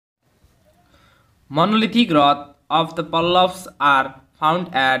Monolithic rock of the Pallavas are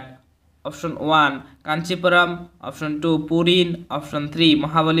found at option 1 Kanchipuram, option 2 Purin, option 3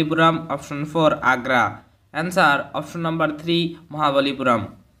 Mahabalipuram, option 4 Agra. Answer option number 3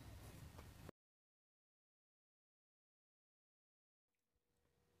 Mahabalipuram.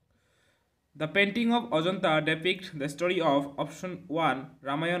 The painting of Ajanta depicts the story of option 1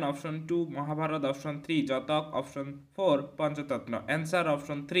 Ramayana, option 2 Mahabharata, option 3 Jatak, option 4 Panchatatna. Answer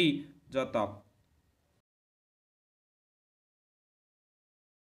option 3 Jatak.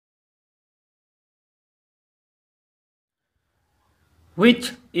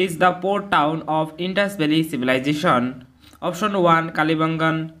 Which is the port town of Indus Valley Civilization? Option 1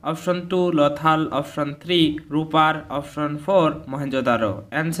 Kalibangan, option 2 Lothal, option 3 Rupar, option 4 Mohenjo-daro.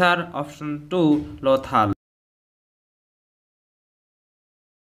 Answer option 2 Lothal.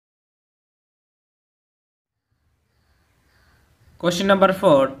 Question number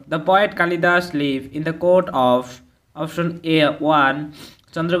 4. The poet Kalidas lived in the court of option A 1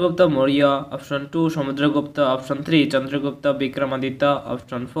 Chandragupta Maurya, option 2 Samudragupta, option 3 Chandragupta Vikramaditya,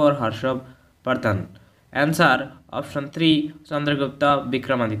 option 4 Harshavardhan. Answer option 3 Chandragupta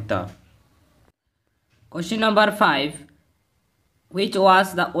Vikramaditya. Question number 5. Which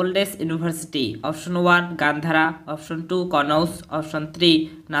was the oldest university? Option 1 Gandhara, option 2 Kanauj, option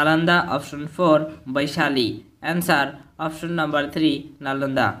 3 Nalanda, option 4 Vaishali. Answer option number 3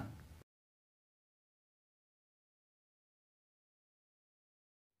 Nalanda.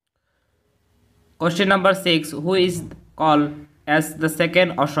 Question number 6. Who is called as the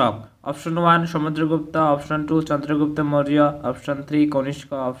second Ashok? Option 1 Samudragupta, option 2 Chandragupta Maurya, option 3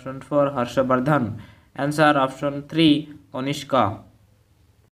 Kanishka, option 4 Harshavardhan. Answer option 3 Kanishka.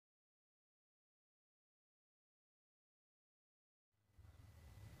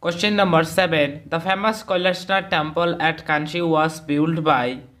 Question number 7. The famous Kailasnath temple at Kanchi was built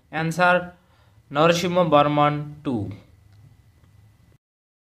by. Answer Narasimha Varman II.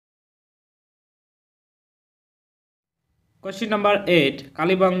 Question number 8.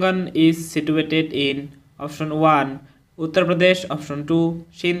 Kalibangan is situated in option 1 Uttar Pradesh, option 2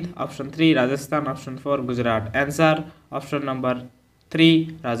 Sindh, option 3 Rajasthan, option 4 Gujarat. Answer option number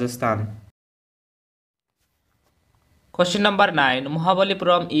 3 Rajasthan. Question number 9.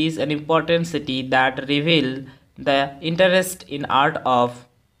 Mahabalipuram is an important city that reveals the interest in art of.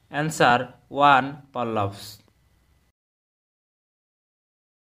 Answer 1 Pallavas.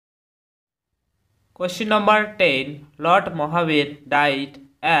 Question number 10. Lord Mahavir died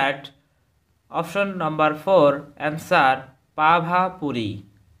at option number 4. Answer Pavapuri.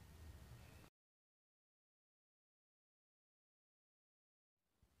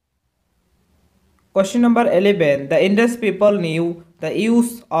 Question number 11. The Indus people knew the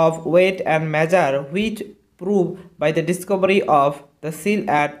use of weight and measure, which proved by the discovery of the seal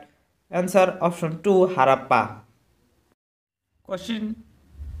at. Answer option 2 Harappa.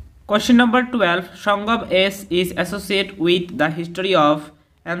 Question number 12. Sangam S is associated with the history of.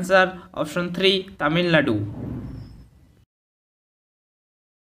 Answer option 3 Tamil Nadu.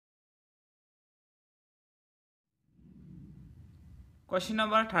 Question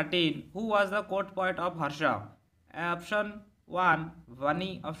number 13. Who was the court poet of Harsha? Option 1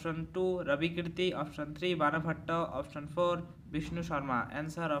 Vani, option 2 Ravi Kirti, option 3 Banabhatta, option 4 Vishnu Sharma.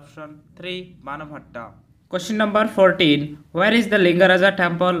 Answer option 3 Banabhatta. Question number 14. Where is the Lingaraja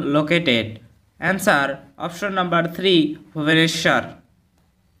temple located? Answer option number 3 Bhubaneswar.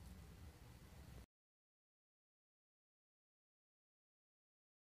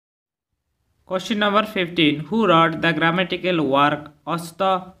 Question number 15. Who wrote the grammatical work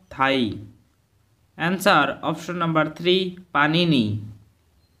Ashtathai? Answer option number 3 Panini.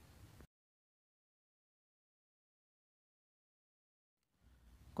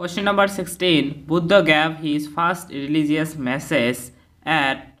 Question number 16. Buddha gave his first religious message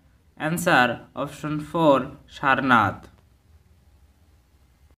at. Answer option 4 Sarnath.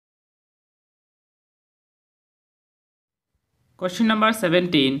 Question number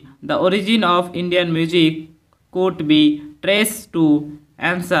 17. The origin of Indian music could be traced to.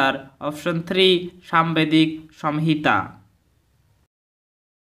 Answer option 3 Samvedic Samhita.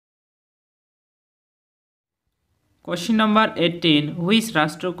 Question number 18. Which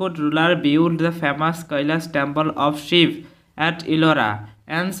Rashtrakoot ruler built the famous Kailash temple of Shiv at Ellora?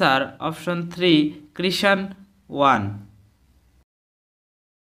 Answer option 3 Krishan I.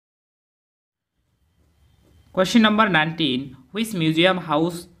 Question number 19. Which museum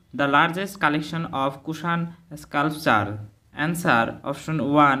housed the largest collection of Kushan sculpture? Answer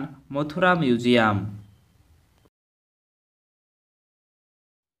option 1 Mathura Museum.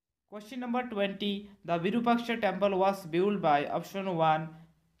 Question number 20. The Virupaksha temple was built by option 1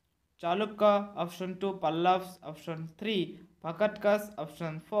 Chalukya, option 2 Pallavs, option 3 Bhakatkas,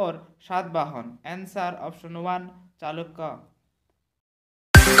 option 4 Satvahan. Answer option 1 Chalukya.